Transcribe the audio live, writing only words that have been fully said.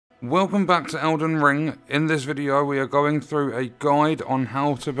Welcome back to Elden Ring. In this video we are going through a guide on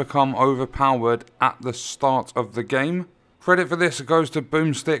how to become overpowered at the start of the game. Credit for this goes to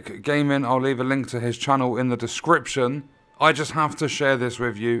Boomstick Gaming. I'll leave a link to his channel in the description. I just have to share this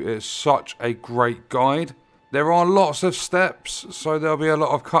with you. It's such a great guide. There are lots of steps, so there'll be a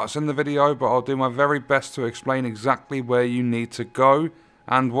lot of cuts in the video, but I'll do my very best to explain exactly where you need to go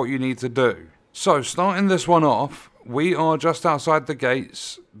and what you need to do. So starting this one off, we are just outside the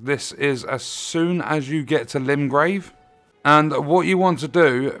gates. This is as soon as you get to Limgrave. And what you want to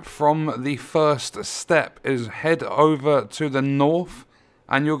do from the first step is head over to the north.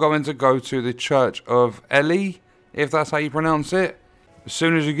 And you're going to go to the Church of Eli, if that's how you pronounce it. As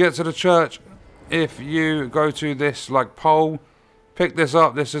soon as you get to the church, if you go to this pole, pick this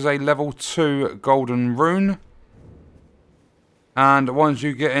up. This is a level 2 golden rune. And once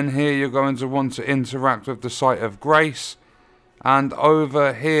you get in here, you're going to want to interact with the Site of Grace. And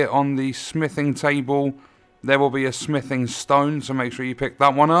over here on the smithing table, there will be a smithing stone, so make sure you pick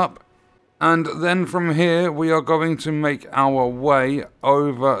that one up. And then from here, we are going to make our way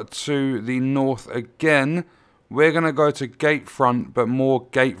over to the north again. We're going to go to Gatefront, but more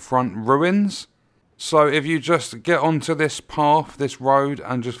Gatefront ruins. So if you just get onto this path, this road,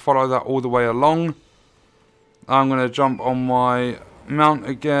 and just follow that all the way along. I'm going to jump on my mount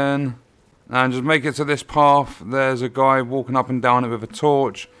again and just make it to this path. There's a guy walking up and down it with a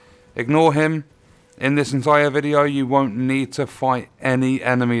torch. Ignore him. In this entire video, you won't need to fight any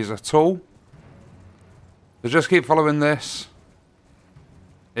enemies at all. So just keep following this.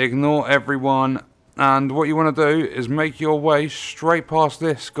 Ignore everyone. And what you want to do is make your way straight past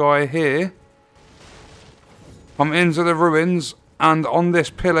this guy here. Come into the ruins. And on this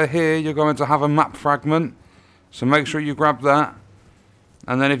pillar here, you're going to have a map fragment. So make sure you grab that.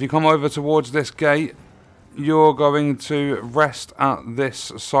 And then if you come over towards this gate, you're going to rest at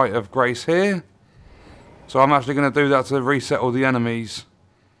this Site of Grace here. So I'm actually going to do that to reset all the enemies,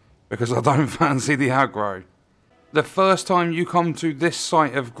 because I don't fancy the aggro. The first time you come to this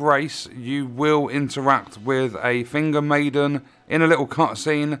Site of Grace, you will interact with a finger maiden in a little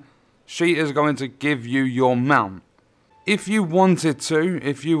cutscene. She is going to give you your mount. If you wanted to,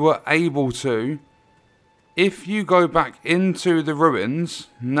 if you were able to, if you go back into the ruins,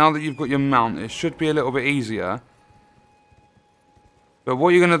 now that you've got your mount, it should be a little bit easier. But what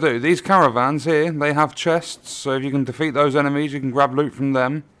you're going to do, these caravans here, they have chests, so if you can defeat those enemies, you can grab loot from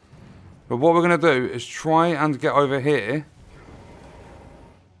them. But what we're going to do is try and get over here.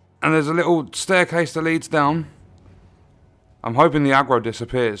 And there's a little staircase that leads down. I'm hoping the aggro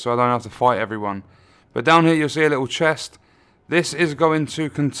disappears, so I don't have to fight everyone. But down here you'll see a little chest. This is going to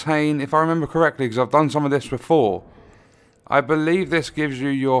contain, if I remember correctly, because I've done some of this before, I believe this gives you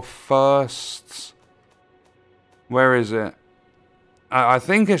your first, where is it? I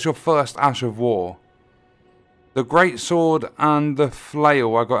think it's your first Ash of War. The Great Sword and the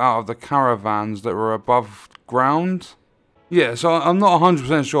Flail I got out of the caravans that were above ground. Yeah, so I'm not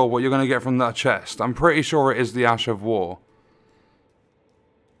 100% sure what you're going to get from that chest. I'm pretty sure it is the Ash of War.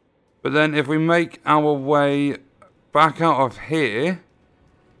 But then if we make our way back out of here,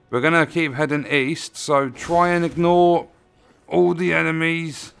 we're going to keep heading east, so try and ignore all the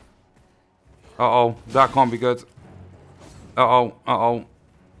enemies. Uh-oh, that can't be good. Uh-oh, uh-oh.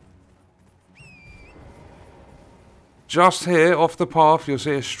 Just here, off the path, you'll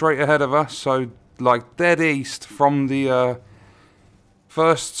see it straight ahead of us, so like dead east from the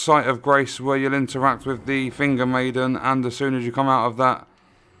first Site of Grace where you'll interact with the Finger Maiden, and as soon as you come out of that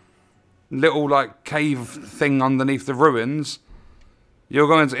little cave thing underneath the ruins, you're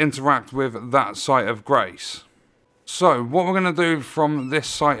going to interact with that Site of Grace. So what we're going to do from this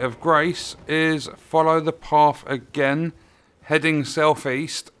Site of Grace is follow the path again, heading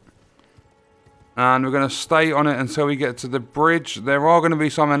southeast, and we're going to stay on it until we get to the bridge. There are going to be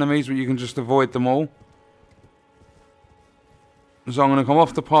some enemies, but you can just avoid them all. So I'm going to come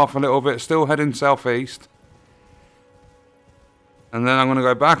off the path a little bit, still heading southeast. And then I'm going to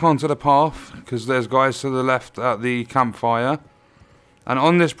go back onto the path, because there's guys to the left at the campfire. And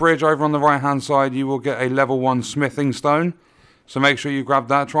on this bridge over on the right hand side, you will get a level 1 smithing stone. So make sure you grab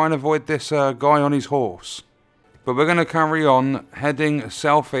that. Try and avoid this guy on his horse. But we're going to carry on heading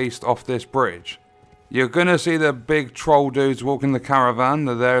southeast off this bridge. You're going to see the big troll dudes walking the caravan.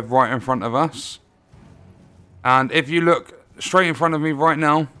 They're right in front of us. And if you look straight in front of me right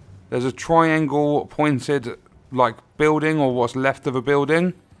now, there's a triangle pointed building, or what's left of a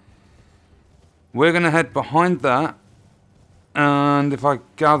building. We're going to head behind that, and if I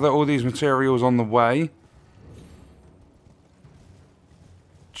gather all these materials on the way,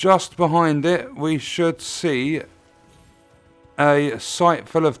 just behind it we should see a site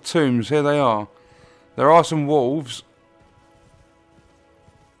full of tombs. Here they are. There are some wolves.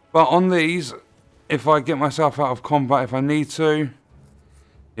 But on these, if I get myself out of combat if I need to.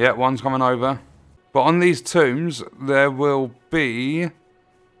 Yeah, one's coming over. But on these tombs, there will be...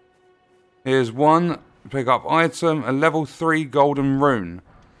 Here's one. Pick up item. A level 3 golden rune.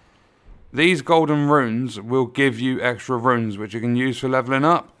 These golden runes will give you extra runes, which you can use for leveling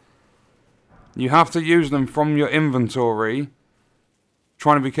up. You have to use them from your inventory.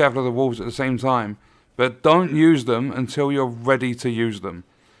 Trying to be careful of the wolves at the same time. But don't use them until you're ready to use them.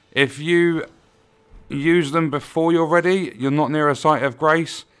 If you use them before you're ready, you're not near a site of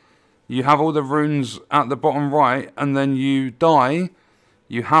grace. You have all the runes at the bottom right, and then you die.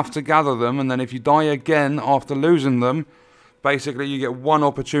 You have to gather them, and then if you die again after losing them, basically you get one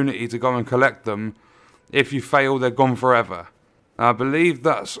opportunity to go and collect them. If you fail, they're gone forever. I believe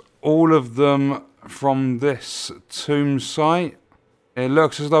that's all of them from this tomb site. It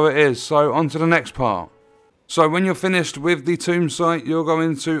looks as though it is. So on to the next part. So when you're finished with the tomb site, you're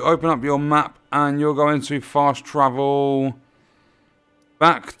going to open up your map and you're going to fast travel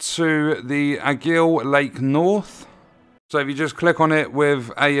back to the Agil Lake North. So if you just click on it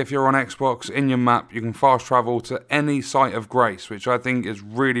with A, if you're on Xbox, in your map, you can fast travel to any site of grace, which I think is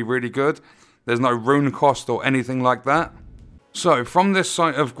really, really good. There's no rune cost or anything like that. So from this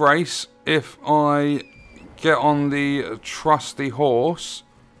site of grace, if I get on the trusty horse,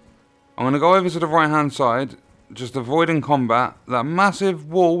 I'm going to go over to the right hand side, just avoiding combat. That massive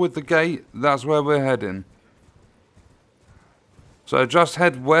wall with the gate, that's where we're heading. So just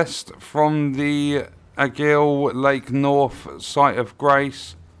head west from the Agil Lake North site of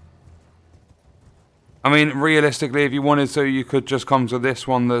grace. I mean, realistically, if you wanted to, you could just come to this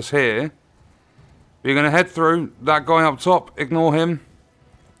one that's here. But you're going to head through. That guy up top, ignore him.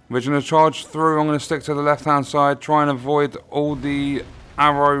 We're going to charge through. I'm going to stick to the left hand side, try and avoid all the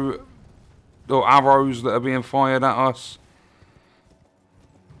arrows that are being fired at us.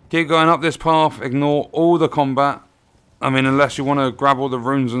 Keep going up this path, ignore all the combat. I mean, unless you want to grab all the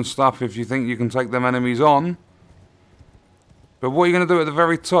runes and stuff if you think you can take them enemies on. But what you're going to do at the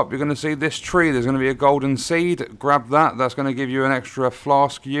very top, you're going to see this tree. There's going to be a golden seed. Grab that. That's going to give you an extra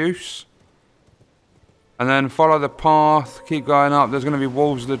flask use. And then follow the path. Keep going up. There's going to be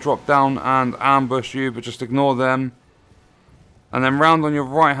wolves that drop down and ambush you, but just ignore them. And then round on your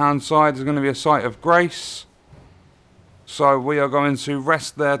right hand side, there's going to be a site of grace. So we are going to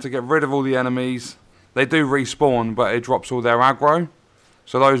rest there to get rid of all the enemies. They do respawn, but it drops all their aggro.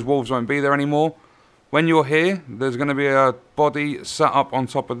 So those wolves won't be there anymore. When you're here, there's going to be a body sat up on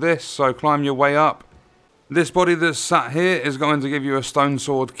top of this. So climb your way up. This body that's sat here is going to give you a stone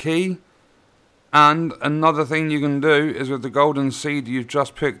sword key. And another thing you can do is with the golden seed you've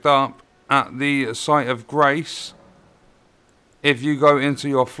just picked up at the site of grace. If you go into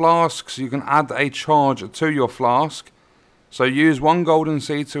your flasks, you can add a charge to your flask. So use one golden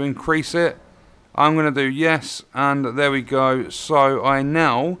seed to increase it. I'm going to do yes, and there we go. So I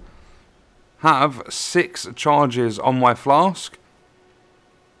now have 6 charges on my flask.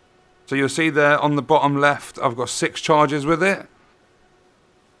 So you'll see there on the bottom left, I've got 6 charges with it.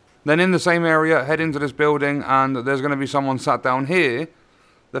 Then in the same area, head into this building, and there's going to be someone sat down here.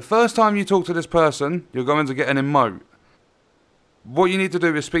 The first time you talk to this person, you're going to get an emote. What you need to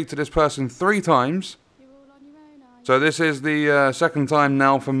do is speak to this person 3 times. So this is the second time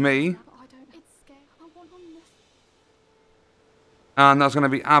now for me. And that's going to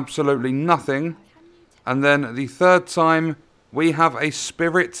be absolutely nothing. And then the third time, we have a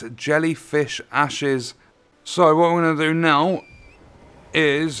spirit jellyfish ashes. So what we're going to do now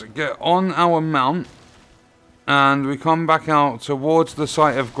is get on our mount. And we come back out towards the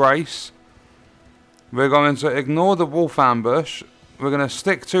site of grace. We're going to ignore the wolf ambush. We're going to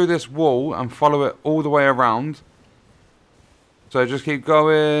stick to this wall and follow it all the way around. So just keep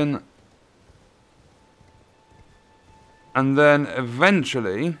going. And then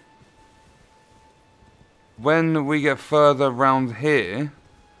eventually, when we get further around here,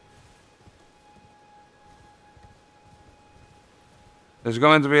 there's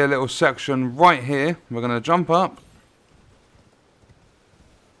going to be a little section right here. We're going to jump up.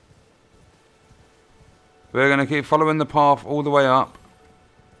 We're going to keep following the path all the way up.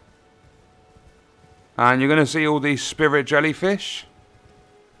 And you're going to see all these spirit jellyfish.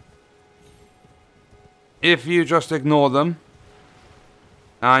 If you just ignore them,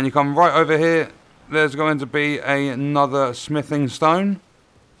 and you come right over here, there's going to be another smithing stone.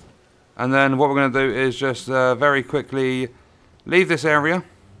 And then what we're going to do is just very quickly leave this area.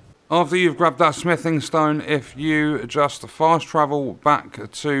 After you've grabbed that smithing stone, if you just fast travel back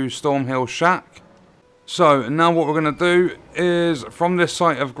to Stormhill Shack. So now what we're going to do is, from this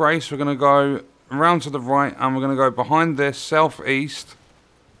site of grace, we're going to go around to the right, and we're going to go behind this southeast.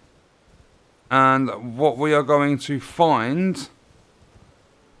 And what we are going to find,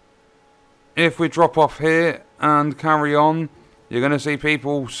 if we drop off here and carry on, you're going to see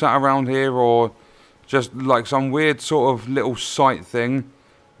people sat around here, or just like some weird sort of little site thing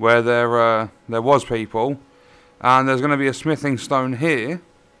where there was people. And there's going to be a smithing stone here.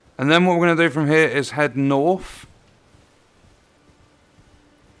 And then what we're going to do from here is head north.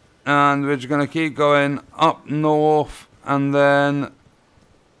 And we're just going to keep going up north, and then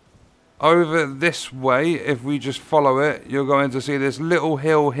over this way, if we just follow it, you're going to see this little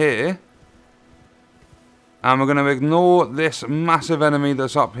hill here. And we're going to ignore this massive enemy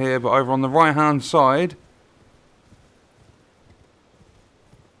that's up here, but over on the right hand side,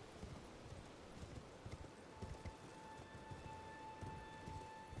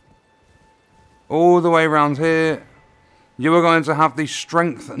 all the way around here, you are going to have the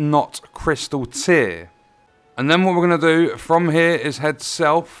Strength Knot Crystal Tier. And then what we're going to do from here is head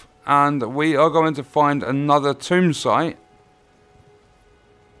south, and we are going to find another tomb site.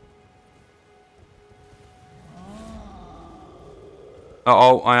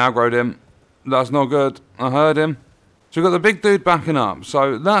 Uh-oh, I aggroed him. That's not good. I heard him. So we've got the big dude backing up.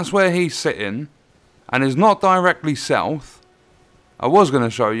 So that's where he's sitting, and is not directly south. I was going to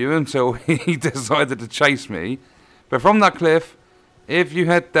show you until he decided to chase me. But from that cliff, if you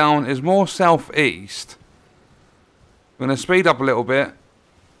head down, is more southeast. I'm going to speed up a little bit.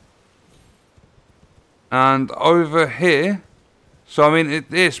 And over here, so I mean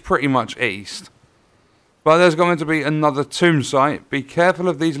it is pretty much east. But there's going to be another tomb site. Be careful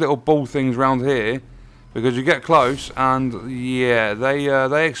of these little ball things around here, because you get close and yeah,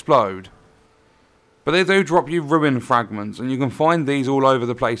 they explode. But they do drop you ruin fragments, and you can find these all over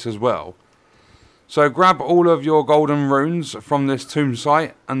the place as well. So grab all of your golden runes from this tomb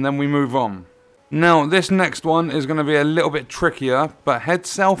site, and then we move on. Now this next one is going to be a little bit trickier, but head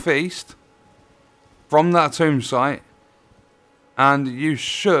southeast from that tomb site, and you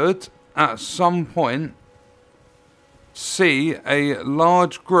should at some point see a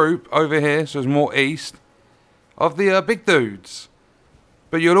large group over here, so it's more east, of the big dudes.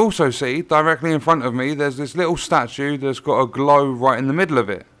 But you'll also see, directly in front of me, there's this little statue that's got a glow right in the middle of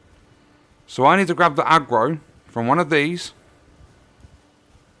it. So I need to grab the aggro from one of these.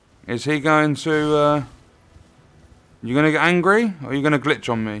 Is he going to... you going to get angry? Or are you going to glitch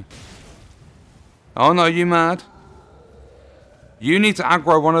on me? Oh no, you mad? You need to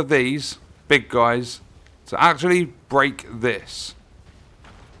aggro one of these big guys to actually break this.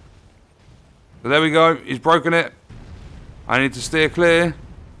 So there we go, he's broken it. I need to steer clear,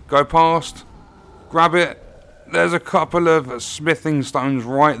 go past, grab it. There's a couple of smithing stones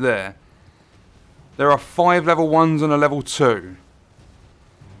right there. There are 5 level 1s and a level 2.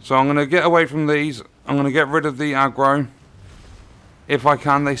 So I'm going to get away from these. I'm going to get rid of the aggro. If I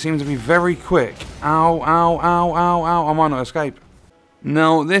can, they seem to be very quick. Ow, ow, ow, ow, ow. I might not escape.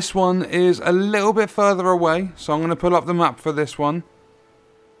 Now, this one is a little bit further away, so I'm going to pull up the map for this one.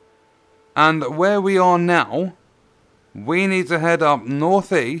 And where we are now, we need to head up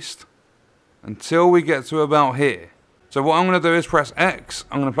northeast until we get to about here. So what I'm going to do is press X.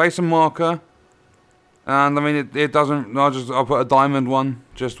 I'm going to place a marker. And I mean, it doesn't, I'll put a diamond one,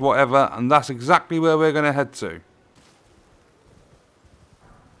 just whatever. And that's exactly where we're going to head to.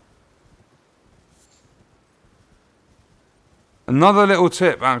 Another little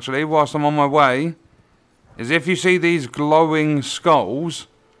tip, actually, whilst I'm on my way, is if you see these glowing skulls,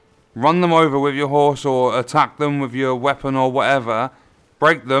 run them over with your horse or attack them with your weapon or whatever.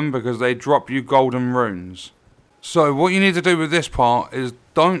 Break them, because they drop you golden runes. So what you need to do with this part is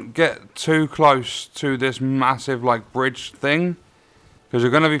don't get too close to this massive like bridge thing, because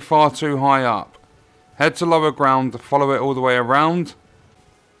you're going to be far too high up. Head to lower ground, follow it all the way around,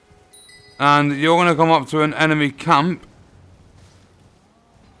 and you're going to come up to an enemy camp.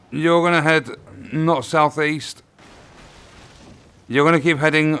 You're going to head not southeast. You're going to keep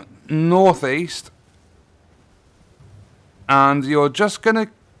heading northeast. And you're just going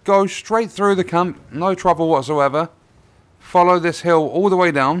to go straight through the camp. No trouble whatsoever. Follow this hill all the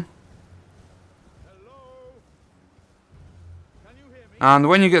way down. Hello? Can you hear me? And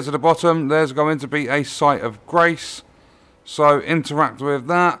when you get to the bottom, there's going to be a site of grace. So interact with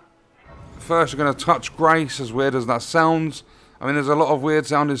that. First, you're going to touch grace, as weird as that sounds. I mean, there's a lot of weird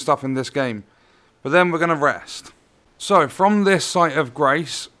sounding stuff in this game. But then we're going to rest. So, from this site of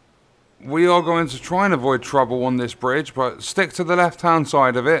grace, we are going to try and avoid trouble on this bridge, but stick to the left-hand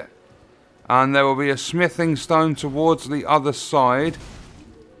side of it. And there will be a smithing stone towards the other side.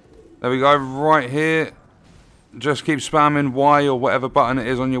 There we go, right here. just keep spamming Y or whatever button it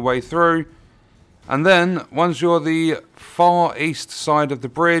is on your way through. And then, once you're the far east side of the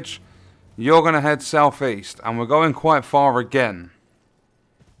bridge, you're going to head southeast. And we're going quite far again.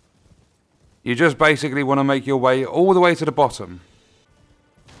 You just basically want to make your way all the way to the bottom.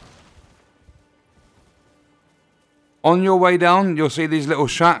 On your way down, you'll see these little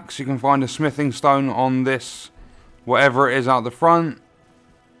shacks. You can find a smithing stone on this, whatever it is out the front.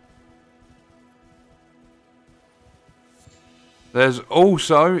 There's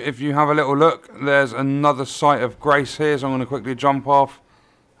also, if you have a little look, there's another site of grace here. So I'm going to quickly jump off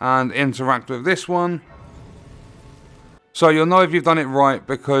and interact with this one. So you'll know if you've done it right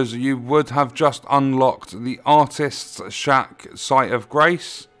because you would have just unlocked the Artist's Shack site of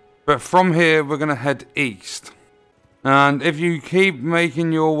grace. But from here, we're going to head east. And if you keep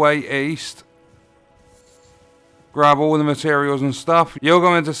making your way east, grab all the materials and stuff, you're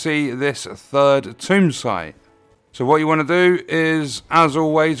going to see this third tomb site. So what you want to do is, as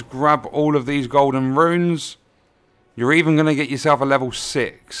always, grab all of these golden runes. You're even going to get yourself a level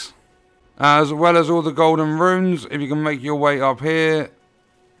 6. As well as all the golden runes, if you can make your way up here.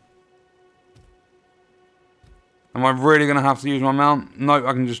 Am I really going to have to use my mount? Nope,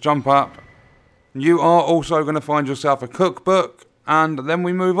 I can just jump up. You are also going to find yourself a cookbook, and then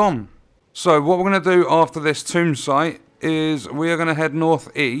we move on. So what we're going to do after this tomb site is we are going to head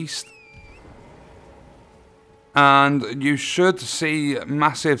northeast. And you should see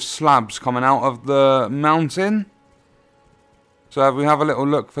massive slabs coming out of the mountain. So if we have a little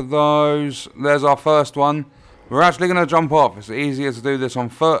look for those, there's our first one. We're actually going to jump off. It's easier to do this on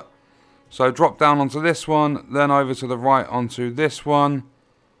foot. So drop down onto this one, then over to the right onto this one.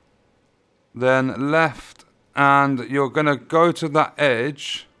 Then left, and you're going to go to that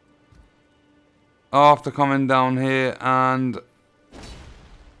edge after coming down here and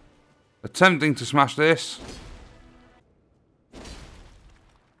attempting to smash this.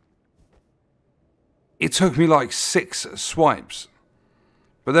 It took me like 6 swipes.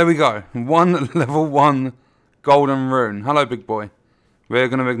 But there we go. One level 1 golden rune. Hello, big boy. We're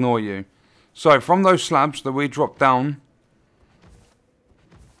going to ignore you. So from those slabs that we dropped down,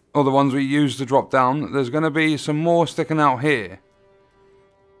 or the ones we used to drop down, there's going to be some more sticking out here.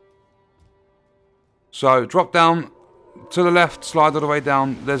 So drop down to the left, slide all the way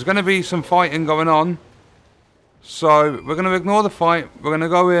down. There's going to be some fighting going on. So we're going to ignore the fight. We're going to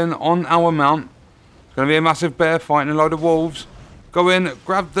go in on our mount. It's going to be a massive bear fighting a load of wolves. Go in,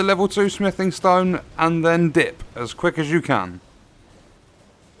 grab the level 2 smithing stone, and then dip as quick as you can.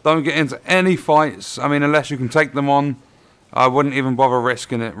 Don't get into any fights. I mean, unless you can take them on. I wouldn't even bother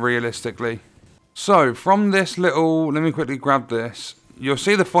risking it, realistically. So, from this little... Let me quickly grab this. You'll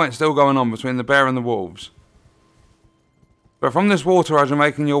see the fight still going on between the bear and the wolves. But from this water, as you're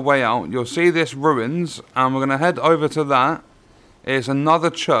making your way out, you'll see this ruins. And we're going to head over to that. It's another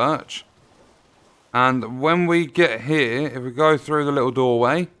church. And when we get here, if we go through the little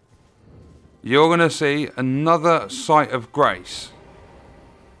doorway, you're going to see another site of grace.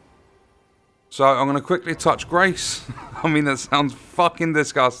 So I'm going to quickly touch grace. I mean, that sounds fucking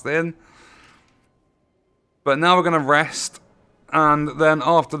disgusting. But now we're going to rest. And then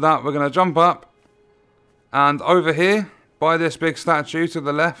after that, we're going to jump up. And over here, by this big statue to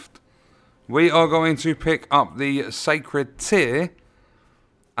the left, we are going to pick up the sacred tear.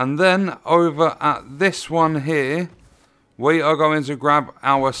 And then over at this one here, we are going to grab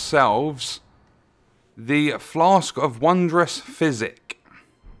ourselves the flask of wondrous physic.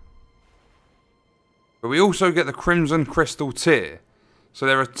 But we also get the crimson crystal tear. So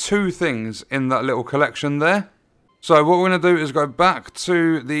there are 2 things in that little collection there. So what we're going to do is go back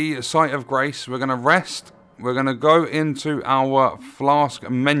to the site of grace. We're going to rest. We're going to go into our flask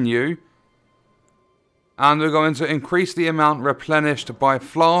menu. And we're going to increase the amount replenished by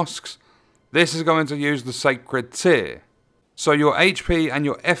flasks. This is going to use the sacred tear. So your HP and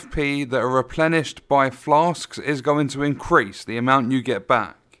your FP that are replenished by flasks is going to increase the amount you get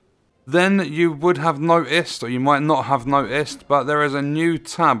back. Then you would have noticed, or you might not have noticed, but there is a new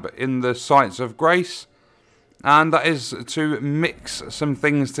tab in the sites of grace. And that is to mix some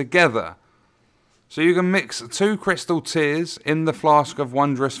things together. So you can mix 2 crystal tears in the flask of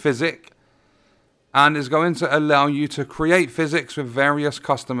wondrous physic. And is going to allow you to create physics with various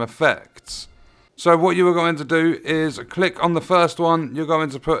custom effects. So what you are going to do is click on the first one. You're going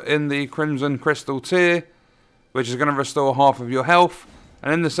to put in the crimson crystal tear, which is going to restore half of your health.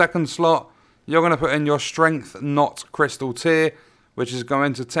 And in the second slot, you're going to put in your strength not crystal tear, which is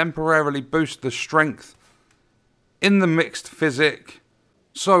going to temporarily boost the strength in the mixed physic.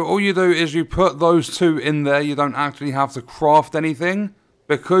 So all you do is you put those 2 in there. You don't actually have to craft anything,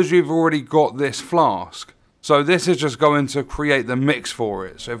 because you've already got this flask. So this is just going to create the mix for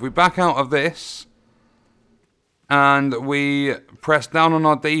it. So if we back out of this and we press down on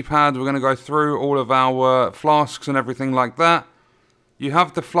our D-pad, we're going to go through all of our flasks and everything like that. You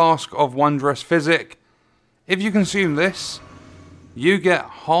have the Flask of Wondrous Physic. If you consume this, you get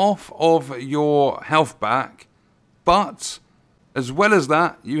half of your health back, but as well as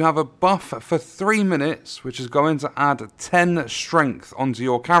that, you have a buff for 3 minutes, which is going to add 10 strength onto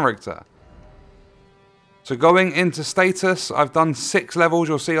your character. So going into status, I've done 6 levels.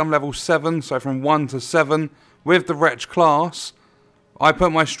 You'll see I'm level 7, so from 1 to 7. With the Wretch class, I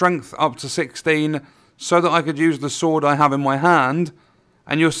put my strength up to 16 so that I could use the sword I have in my hand.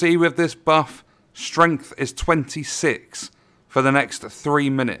 And you'll see with this buff, strength is 26 for the next 3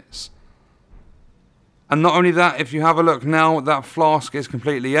 minutes. And not only that, if you have a look now, that flask is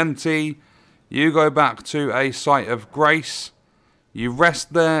completely empty. You go back to a site of grace. You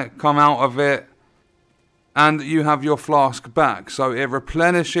rest there, come out of it, and you have your flask back. So it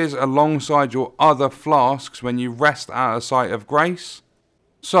replenishes alongside your other flasks when you rest at a site of grace.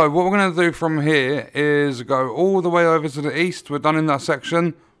 So what we're going to do from here is go all the way over to the east. We're done in that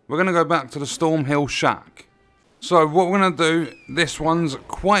section. We're going to go back to the Stormhill Shack. So what we're going to do, this one's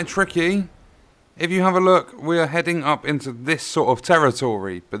quite tricky. If you have a look, we are heading up into this sort of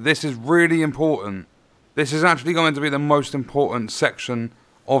territory. But this is really important. This is actually going to be the most important section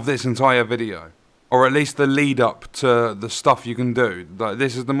of this entire video. Or at least the lead up to the stuff you can do.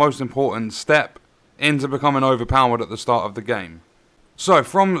 This is the most important step into becoming overpowered at the start of the game. So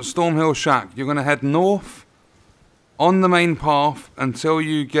from Stormhill Shack, you're going to head north on the main path until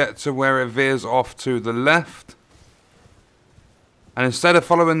you get to where it veers off to the left. And instead of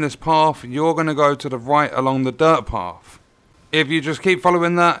following this path, you're going to go to the right along the dirt path. If you just keep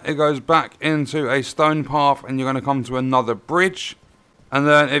following that, it goes back into a stone path and you're going to come to another bridge. And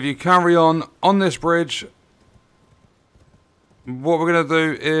then if you carry on this bridge, what we're going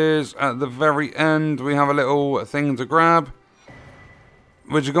to do is at the very end, we have a little thing to grab,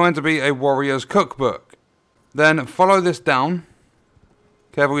 which is going to be a warrior's cookbook. Then follow this down.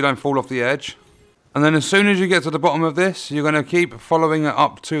 Careful you don't fall off the edge. And then as soon as you get to the bottom of this, you're going to keep following it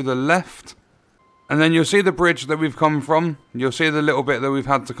up to the left. And then you'll see the bridge that we've come from. You'll see the little bit that we've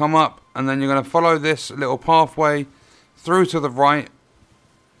had to come up. And then you're going to follow this little pathway through to the right.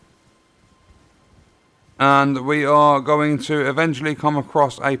 And we are going to eventually come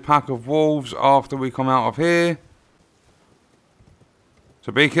across a pack of wolves after we come out of here.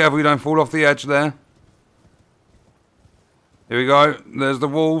 So be careful you don't fall off the edge there. Here we go. There's the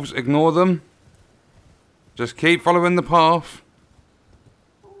wolves. Ignore them. Just keep following the path.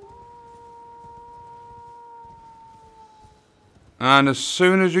 And as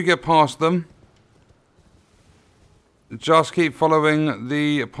soon as you get past them, just keep following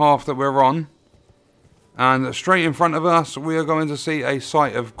the path that we're on. And straight in front of us, we are going to see a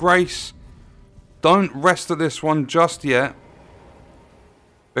site of grace. Don't rest at this one just yet.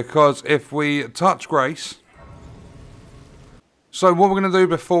 Because if we touch grace... So what we're going to do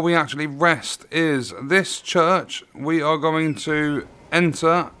before we actually rest is this church we are going to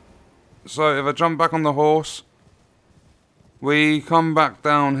enter. So if I jump back on the horse, we come back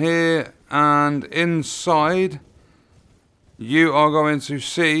down here and inside you are going to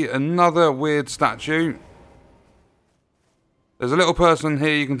see another weird statue. There's a little person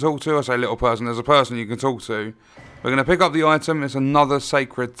here you can talk to. I say little person, there's a person you can talk to. We're going to pick up the item. It's another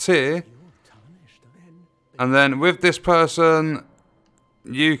sacred tear. And then with this person,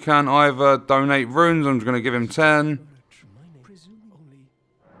 you can either donate runes. I'm just going to give him 10.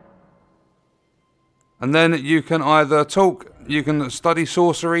 And then you can either talk, you can study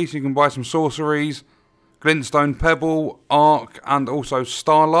sorceries, you can buy some sorceries, glintstone pebble, arc, and also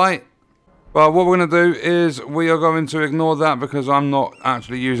starlight. But what we're going to do is we are going to ignore that because I'm not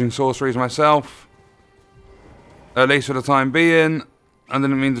actually using sorceries myself. At least for the time being. I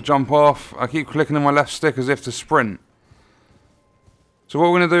didn't mean to jump off. I keep clicking on my left stick as if to sprint. So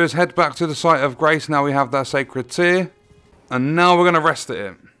what we're going to do is head back to the site of grace. Now we have that sacred tear. And now we're going to rest at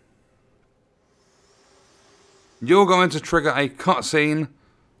it. You're going to trigger a cutscene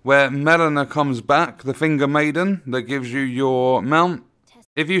where Melina comes back, the Finger Maiden, that gives you your mount.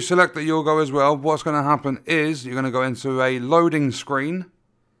 If you select that you'll go as well, what's going to happen is you're going to go into a loading screen.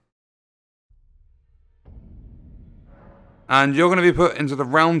 And you're going to be put into the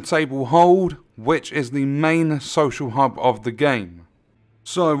Round Table Hold, which is the main social hub of the game.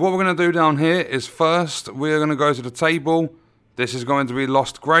 So what we're going to do down here is first we're going to go to the table. This is going to be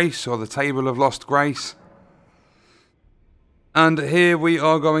Lost Grace, or the Table of Lost Grace. And here we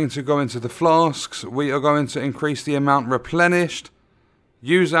are going to go into the flasks. We are going to increase the amount replenished.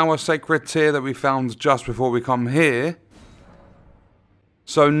 use our sacred tear that we found just before we come here.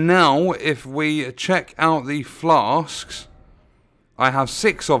 So now, if we check out the flasks, I have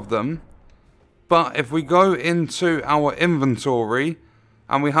 6 of them. But if we go into our inventory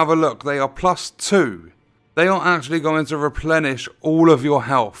and we have a look, they are +2. They are actually going to replenish all of your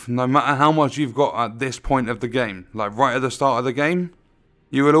health, no matter how much you've got at this point of the game. Like right at the start of the game,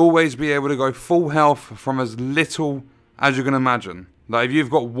 you will always be able to go full health from as little as you can imagine. Like if you've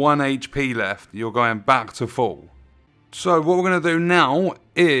got 1 HP left, you're going back to full. So what we're going to do now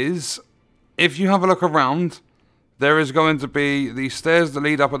is, if you have a look around, there is going to be the stairs that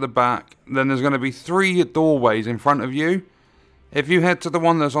lead up at the back. Then there's going to be 3 doorways in front of you. If you head to the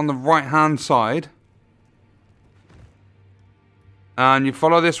one that's on the right hand side, and you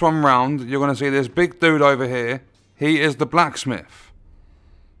follow this one round, you're going to see this big dude over here. He is the blacksmith.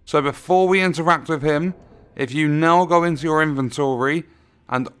 So before we interact with him, if you now go into your inventory,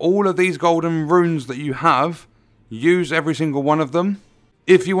 and all of these golden runes that you have, use every single one of them.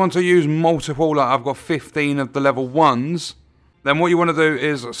 If you want to use multiple, like I've got 15 of the level 1s, then what you want to do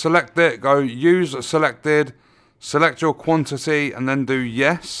is select it, go use selected, select your quantity, and then do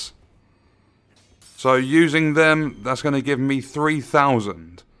yes. So using them, that's going to give me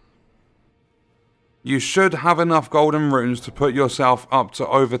 3,000. You should have enough golden runes to put yourself up to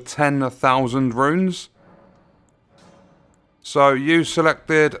over 10,000 runes. So you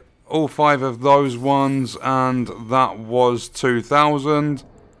selected all 5 of those ones, and that was 2,000.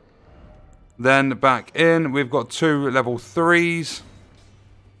 Then back in, we've got 2 level 3s.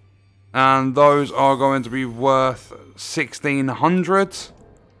 And those are going to be worth 1,600.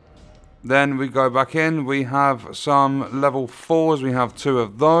 Then we go back in, we have some level 4s, we have 2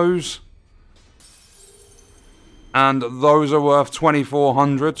 of those. And those are worth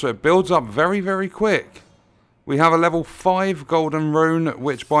 2,400, so it builds up very, very quick. We have a level 5 golden rune,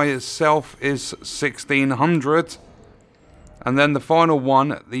 which by itself is 1,600. And then the final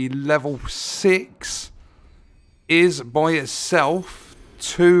one, the level 6, is by itself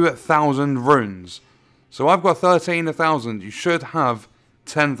 2,000 runes. So I've got 13,000, you should have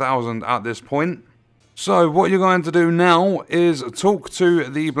 10,000 at this point. So what you're going to do now is talk to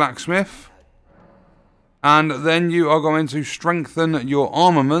the blacksmith, and then you are going to strengthen your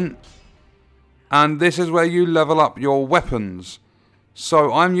armament, and this is where you level up your weapons.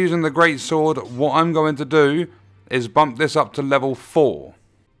 So I'm using the greatsword. What I'm going to do is bump this up to level 4.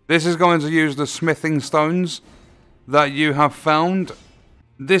 This is going to use the smithing stones that you have found.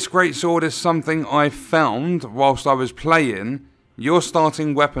 This greatsword is something I found whilst I was playing. Your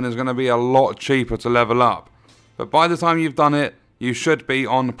starting weapon is going to be a lot cheaper to level up. But by the time you've done it, you should be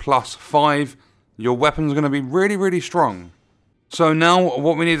on +5. Your weapon's going to be really, really strong. So now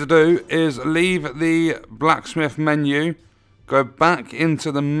what we need to do is leave the blacksmith menu, go back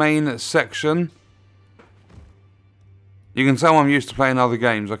into the main section. You can tell I'm used to playing other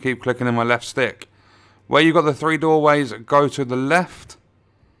games. I keep clicking in my left stick. Where you've got the 3 doorways, go to the left.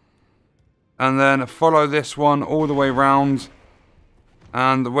 And then follow this one all the way round.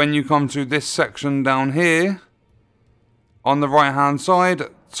 And when you come to this section down here, on the right hand side,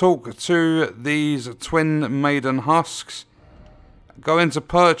 talk to these twin maiden husks. Go into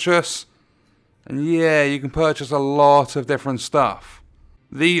purchase, and yeah, you can purchase a lot of different stuff.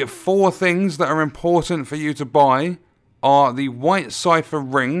 The 4 things that are important for you to buy are the white cipher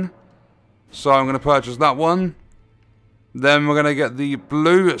ring. So I'm going to purchase that one. Then we're going to get the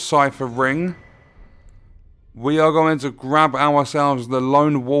blue cipher ring. We are going to grab ourselves the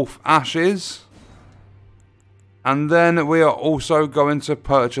lone wolf ashes. And then we are also going to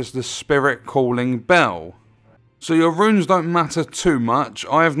purchase the spirit calling bell. So your runes don't matter too much.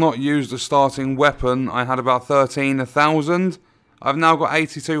 I have not used a starting weapon. I had about 13,000. I've now got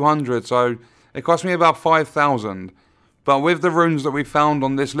 8,200, so it cost me about 5,000. But with the runes that we found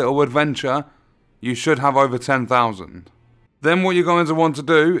on this little adventure, you should have over 10,000. Then what you're going to want to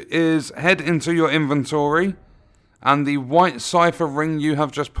do is head into your inventory, and the white cipher ring you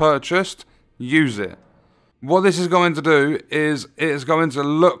have just purchased, use it. What this is going to do is it is going to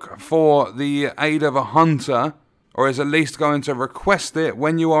look for the aid of a hunter, or is at least going to request it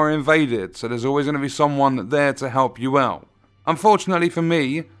when you are invaded. So there's always going to be someone there to help you out. Unfortunately for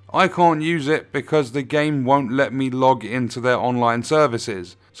me, I can't use it because the game won't let me log into their online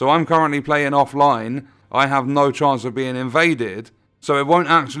services. So I'm currently playing offline. I have no chance of being invaded, so it won't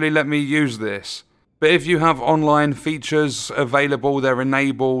actually let me use this. But if you have online features available, they're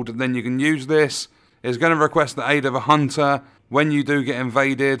enabled, then you can use this. It's going to request the aid of a hunter when you do get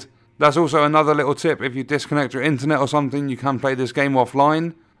invaded. That's also another little tip. If you disconnect your internet or something, you can play this game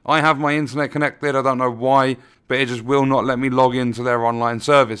offline. I have my internet connected, I don't know why, but it just will not let me log into their online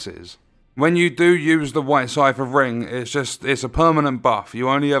services. When you do use the White Cipher ring, it's a permanent buff. You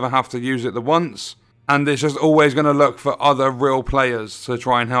only ever have to use it the once, and it's just always going to look for other real players to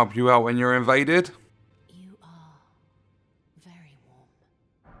try and help you out when you're invaded. You are very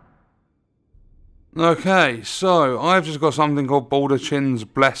warm. Okay, so I've just got something called Baldachin's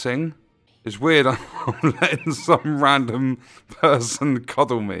Blessing. It's weird, I'm letting some random person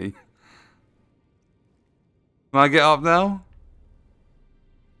cuddle me. Can I get up now?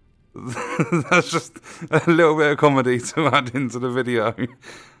 That's just a little bit of comedy to add into the video.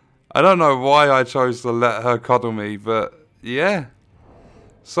 I don't know why I chose to let her cuddle me, but yeah.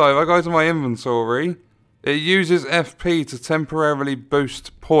 So if I go to my inventory, it uses FP to temporarily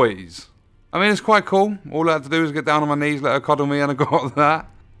boost poise. I mean, it's quite cool. All I had to do was get down on my knees, let her cuddle me, and I got that.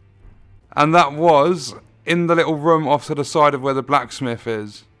 And that was in the little room off to the side of where the blacksmith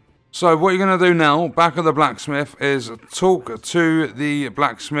is. So what you're going to do now, back at the blacksmith, is talk to the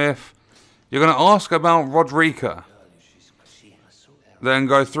blacksmith. You're going to ask about Rodrika. Then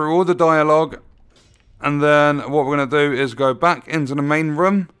go through all the dialogue. And then what we're going to do is go back into the main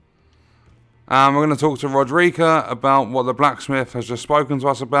room. And we're going to talk to Rodrika about what the blacksmith has just spoken to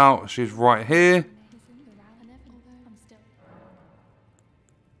us about. She's right here.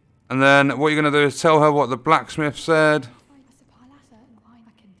 And then what you're going to do is tell her what the blacksmith said.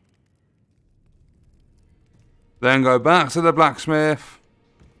 Then go back to the blacksmith.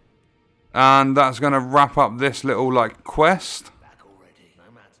 And that's going to wrap up this little, like, quest.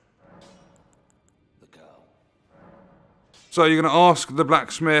 So you're going to ask the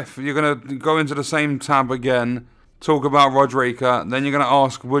blacksmith. You're going to go into the same tab again. Talk about Rodrika. Then you're going to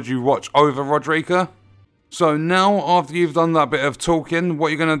ask, would you watch over Rodrika? So now, after you've done that bit of talking, what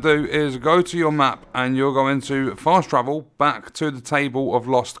you're going to do is go to your map and you're going to fast travel back to the table of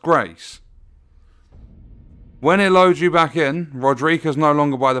Lost Grace. When it loads you back in, Rodrika's no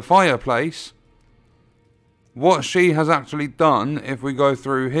longer by the fireplace. What she has actually done, if we go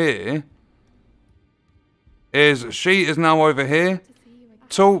through here, is she is now over here.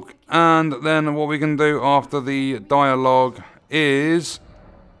 Talk, and then what we can do after the dialogue is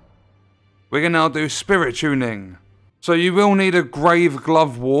we can now do spirit tuning. So you will need a grave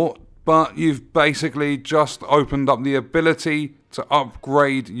glove wart, but you've basically just opened up the ability to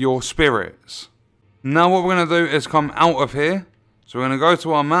upgrade your spirits. Now what we're going to do is come out of here. So we're going to go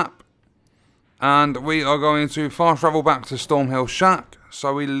to our map. And we are going to fast travel back to Stormhill Shack.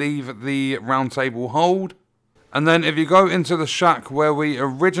 So we leave the round table hold. And then if you go into the shack where we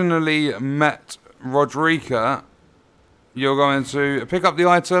originally met Rodrika, you're going to pick up the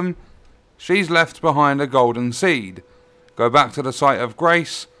item. She's left behind a golden seed. Go back to the site of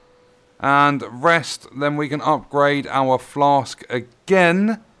grace and rest. Then we can upgrade our flask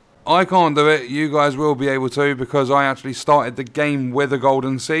again. I can't do it. You guys will be able to because I actually started the game with a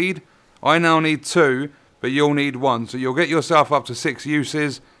golden seed. I now need 2, but you'll need 1. So you'll get yourself up to 6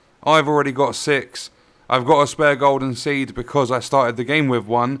 uses. I've already got 6. I've got a spare golden seed because I started the game with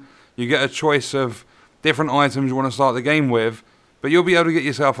 1. You get a choice of different items you want to start the game with, but you'll be able to get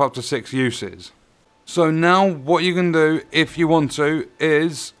yourself up to 6 uses. So now what you can do, if you want to,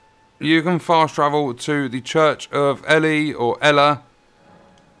 is you can fast travel to the Church of Ellie or Ella.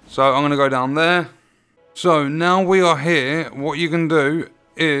 So I'm going to go down there. So now we are here. What you can do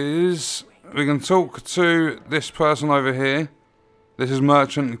is we can talk to this person over here. This is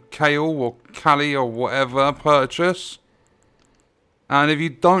Merchant Kale or Callie or whatever, purchase. And if you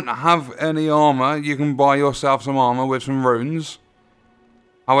don't have any armor, you can buy yourself some armor with some runes.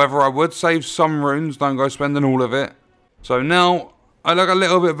 However, I would save some runes, don't go spending all of it. So now, I look a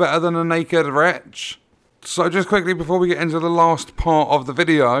little bit better than a naked wretch. So just quickly before we get into the last part of the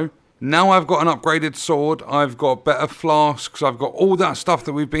video, now I've got an upgraded sword, I've got better flasks, I've got all that stuff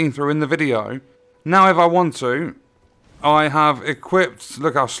that we've been through in the video. Now if I want to, I have equipped,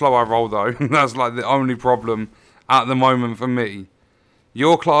 look how slow I roll though, that's like the only problem at the moment for me.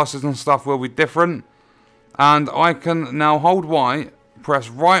 Your classes and stuff will be different, and I can now hold Y, press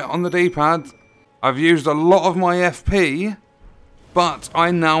right on the D-pad. I've used a lot of my FP, but I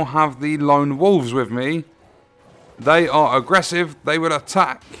now have the lone wolves with me. They are aggressive, they will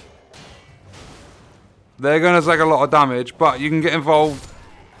attack. They're going to take a lot of damage, but you can get involved.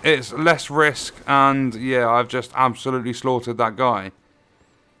 It's less risk, and yeah, I've just absolutely slaughtered that guy.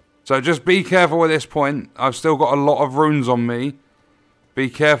 So just be careful at this point. I've still got a lot of runes on me. Be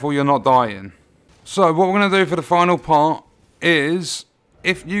careful you're not dying. So what we're going to do for the final part is,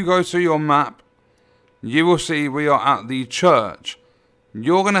 if you go to your map, you will see we are at the church.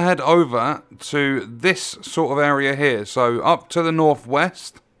 You're going to head over to this sort of area here. So up to the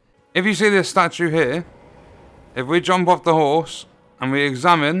northwest, If you see this statue here, if we jump off the horse and we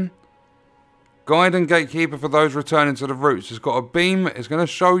examine Guide and Gatekeeper for those returning to the roots, it's got a beam. It's going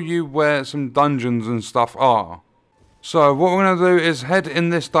to show you where some dungeons and stuff are. So what we're going to do is head in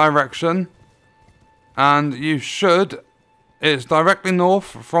this direction. And you should, it's directly north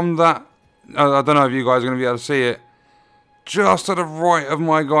from that, I don't know if you guys are going to be able to see it, just to the right of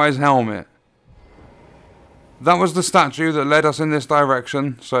my guy's helmet. That was the statue that led us in this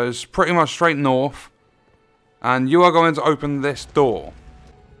direction, so it's pretty much straight north. And you are going to open this door.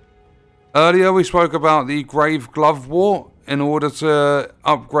 Earlier we spoke about the Grave Glovewort in order to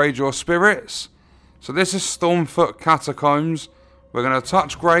upgrade your spirits. So this is Stormfoot Catacombs. We're going to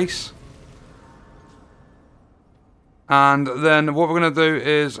touch Grace. And then what we're going to do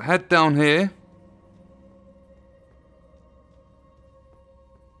is head down here.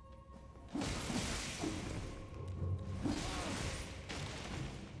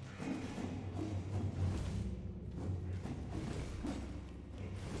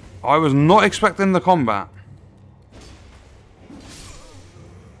 I was not expecting the combat.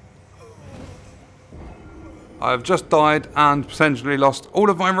 I've just died and potentially lost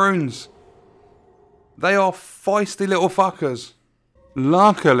all of my runes. They are feisty little fuckers.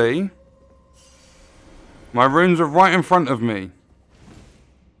 Luckily, my runes are right in front of me.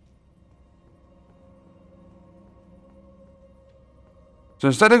 So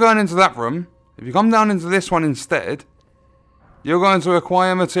instead of going into that room, if you come down into this one instead, you're going to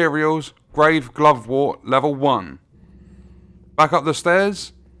acquire materials, Grave Glovewort, level 1. Back up the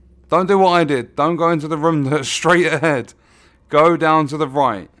stairs. Don't do what I did. Don't go into the room that's straight ahead. Go down to the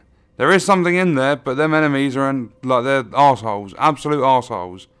right. There is something in there, but them enemies are they're arseholes. Absolute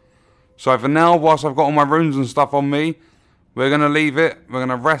arseholes. So for now, whilst I've got all my runes and stuff on me, we're going to leave it. We're going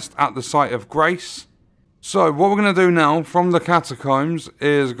to rest at the site of Grace. So what we're going to do now from the catacombs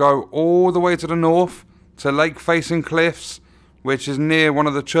is go all the way to the north to Lake Facing Cliffs, which is near one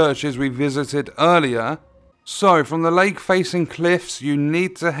of the churches we visited earlier. So from the Lake Facing Cliffs, you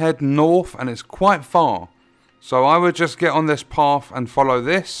need to head north, and it's quite far. So I would just get on this path and follow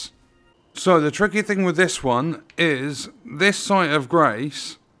this. So the tricky thing with this one is this site of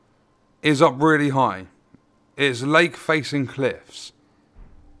Grace is up really high. It's Lake Facing Cliffs.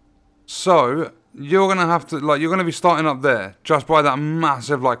 So you're going to have to, you're going to be starting up there, just by that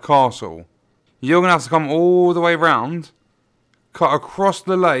massive, castle. You're going to have to come all the way round, cut across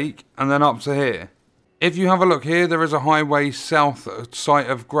the lake, and then up to here. If you have a look here, there is a highway south site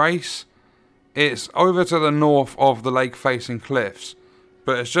of Grace. It's over to the north of the Lake Facing Cliffs,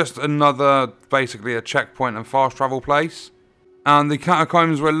 but it's just another, basically a checkpoint and fast travel place. And the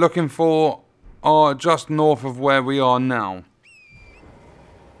catacombs we're looking for are just north of where we are now.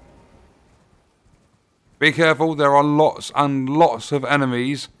 Be careful, there are lots and lots of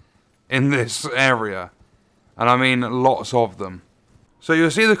enemies in this area. And I mean lots of them. So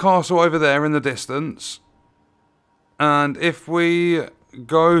you'll see the castle over there in the distance. And if we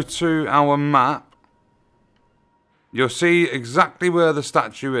go to our map, you'll see exactly where the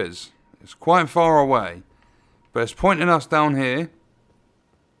statue is. It's quite far away, but it's pointing us down here.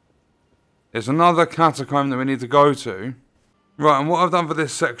 It's another catacomb that we need to go to. Right, and what I've done for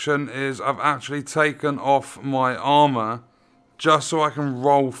this section is I've actually taken off my armor just so I can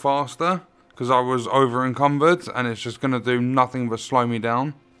roll faster, because I was over encumbered and it's just going to do nothing but slow me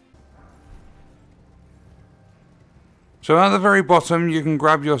down. So at the very bottom you can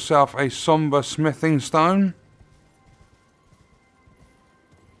grab yourself a somber smithing stone.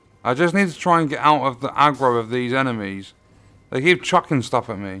 I just need to try and get out of the aggro of these enemies. They keep chucking stuff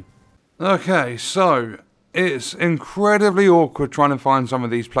at me. Okay, so it's incredibly awkward trying to find some of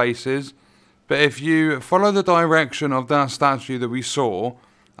these places. But if you follow the direction of that statue that we saw,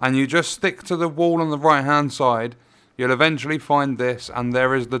 and you just stick to the wall on the right hand side, you'll eventually find this, and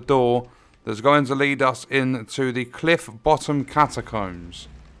there is the door that's going to lead us into the cliff bottom catacombs.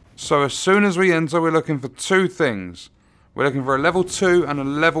 So as soon as we enter, we're looking for two things. We're looking for a level 2 and a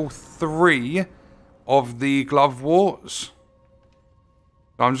level 3 of the Gloveworts.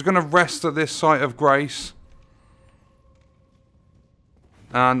 So I'm just going to rest at this site of Grace.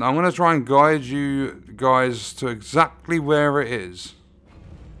 And I'm going to try and guide you guys to exactly where it is.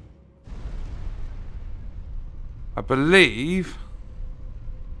 I believe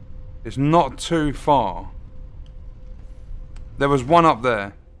it's not too far. There was one up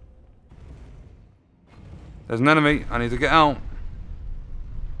there. There's an enemy. I need to get out.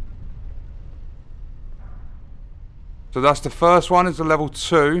 So that's the first one. It's a level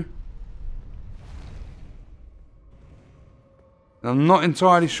 2. I'm not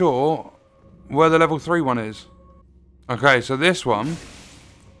entirely sure where the level 3 one is. Okay, so this one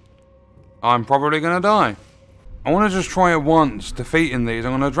I'm probably going to die. I want to just try it once, defeating these.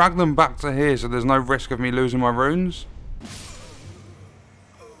 I'm going to drag them back to here so there's no risk of me losing my runes.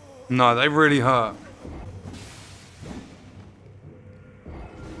 No, they really hurt.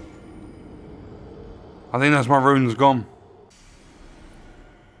 I think that's my runes gone.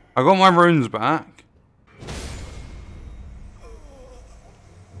 I got my runes back.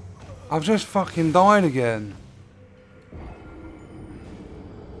 I've just fucking died again.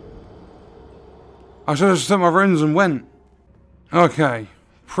 I should have just took my runes and went. Okay.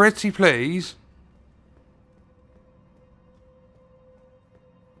 Pretty please.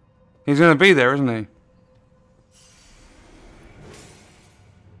 He's going to be there, isn't he?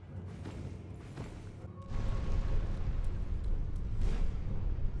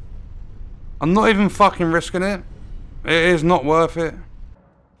 I'm not even fucking risking it. It is not worth it.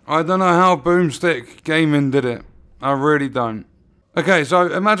 I don't know how Boomstick Gaming did it. I really don't. Okay, so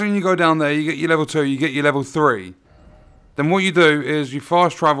imagine you go down there, you get your level 2, you get your level 3. Then what you do is you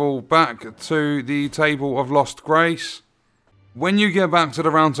fast travel back to the Table of Lost Grace. When you get back to the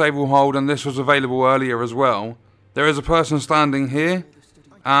Round Table Hold, and this was available earlier as well, there is a person standing here,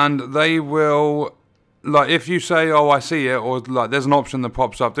 and they will, like, if you say, oh, I see it, or like there's an option that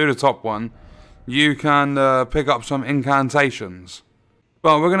pops up, do the top one, you can pick up some incantations.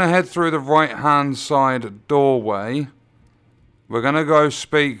 But we're going to head through the right-hand side doorway. We're going to go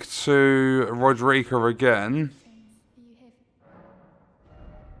speak to Rodrika again.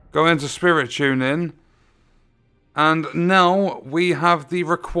 Go into Spirit Tuning. And now we have the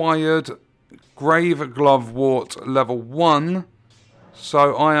required Grave Glovewort level 1.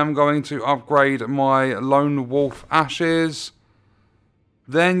 So I am going to upgrade my Lone Wolf Ashes.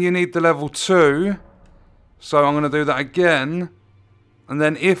 Then you need the level 2. So I'm going to do that again. And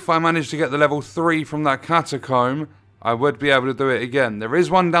then if I manage to get the level 3 from that catacomb, I would be able to do it again. There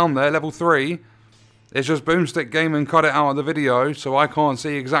is one down there, level 3. It's just Boomstick Gaming cut it out of the video, so I can't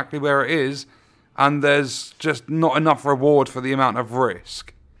see exactly where it is. And there's just not enough reward for the amount of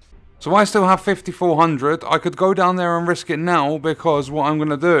risk. So I still have 5,400. I could go down there and risk it now, because what I'm going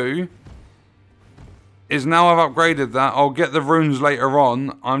to do is now I've upgraded that, I'll get the runes later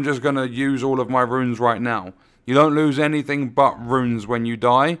on. I'm just going to use all of my runes right now. You don't lose anything but runes when you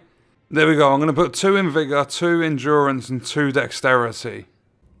die. There we go. I'm going to put 2 in Vigor, 2 Endurance, and 2 Dexterity.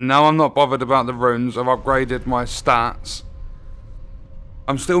 Now I'm not bothered about the runes. I've upgraded my stats.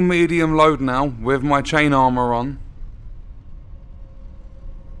 I'm still medium load now with my chain armor on.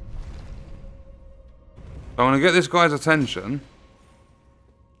 I'm going to get this guy's attention.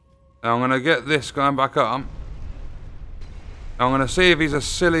 I'm going to get this going back up. I'm going to see if he's a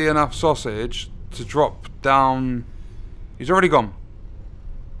silly enough sausage to drop down. He's already gone.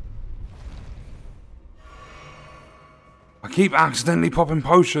 I keep accidentally popping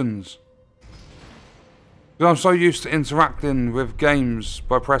potions. Because I'm so used to interacting with games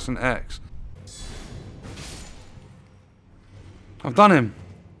by pressing X. I've done him.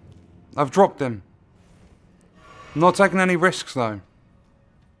 I've dropped him. I'm not taking any risks though.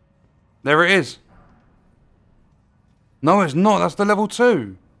 There it is. No, it's not. That's the level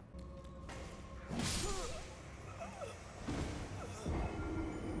 2.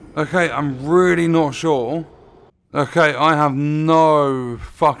 Okay, I'm really not sure. Okay, I have no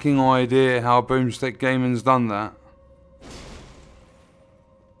fucking idea how Boomstick Gaming's done that.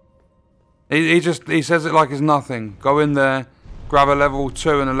 He says it like it's nothing. Go in there, grab a level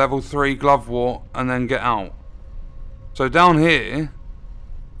 2 and a level 3 Glovewort, and then get out. So down here,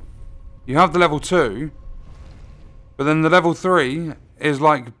 you have the level 2, but then the level 3 is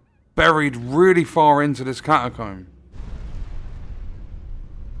like buried really far into this catacomb.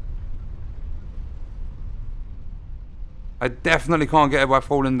 I definitely can't get it by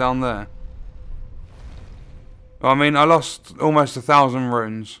falling down there. I mean, I lost almost 1,000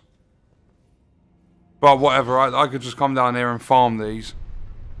 runes. But whatever, I could just come down here and farm these.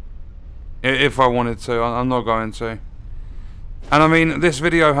 If I wanted to, I'm not going to. And I mean, this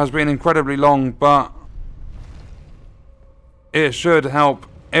video has been incredibly long, but it should help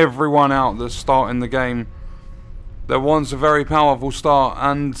everyone out that's starting the game that wants a very powerful start.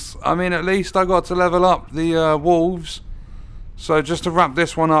 And I mean, at least I got to level up the wolves. So just to wrap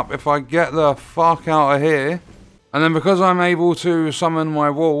this one up, if I get the fuck out of here, and then because I'm able to summon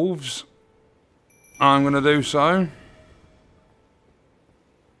my wolves, I'm going to do so.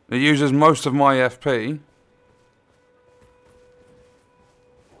 It uses most of my FP.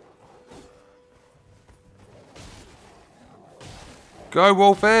 Go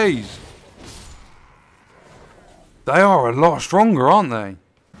Wolfies! They are a lot stronger, aren't they?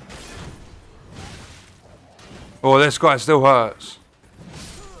 Oh, this guy still hurts.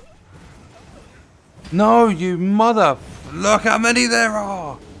 No, you mother... Look how many there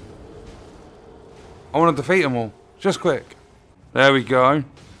are! I want to defeat them all. Just quick. There we go.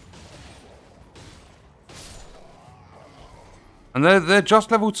 And they're just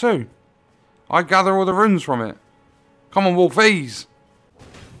level 2. I gather all the runes from it. Come on, Wolfies!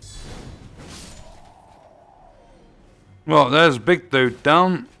 Well, there's big dude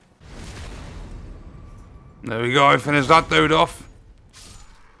down. There we go, finish that dude off.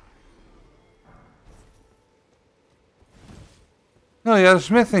 Oh, yeah, a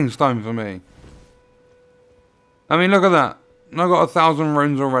smithing stone for me. I mean, look at that. I got 1,000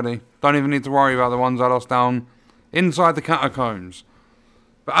 runes already. Don't even need to worry about the ones I lost down inside the catacombs.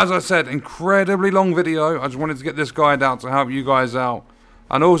 But as I said, incredibly long video. I just wanted to get this guide out to help you guys out.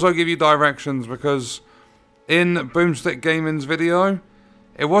 And also give you directions, because in Boomstick Gaming's video,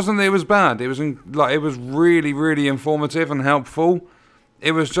 it wasn't that it was bad. It was it was really, really informative and helpful.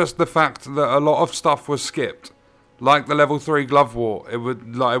 It was just the fact that a lot of stuff was skipped. Like the level 3 glove war. It would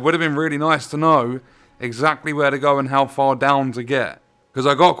have been really nice to know exactly where to go and how far down to get. Because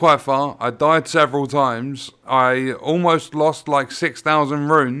I got quite far, I died several times, I almost lost like 6,000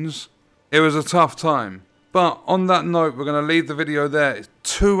 runes. It was a tough time. But on that note, we're going to leave the video there. It's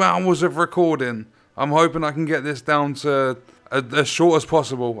 2 hours of recording. I'm hoping I can get this down to as short as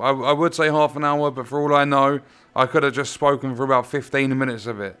possible. I would say half an hour, but for all I know, I could have just spoken for about 15 minutes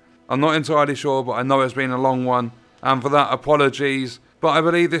of it. I'm not entirely sure, but I know it's been a long one. And for that, apologies. But I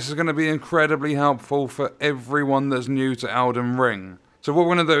believe this is going to be incredibly helpful for everyone that's new to Elden Ring. So what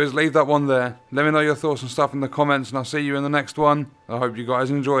we're going to do is leave that one there. Let me know your thoughts and stuff in the comments, and I'll see you in the next one. I hope you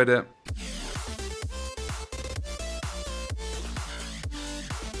guys enjoyed it.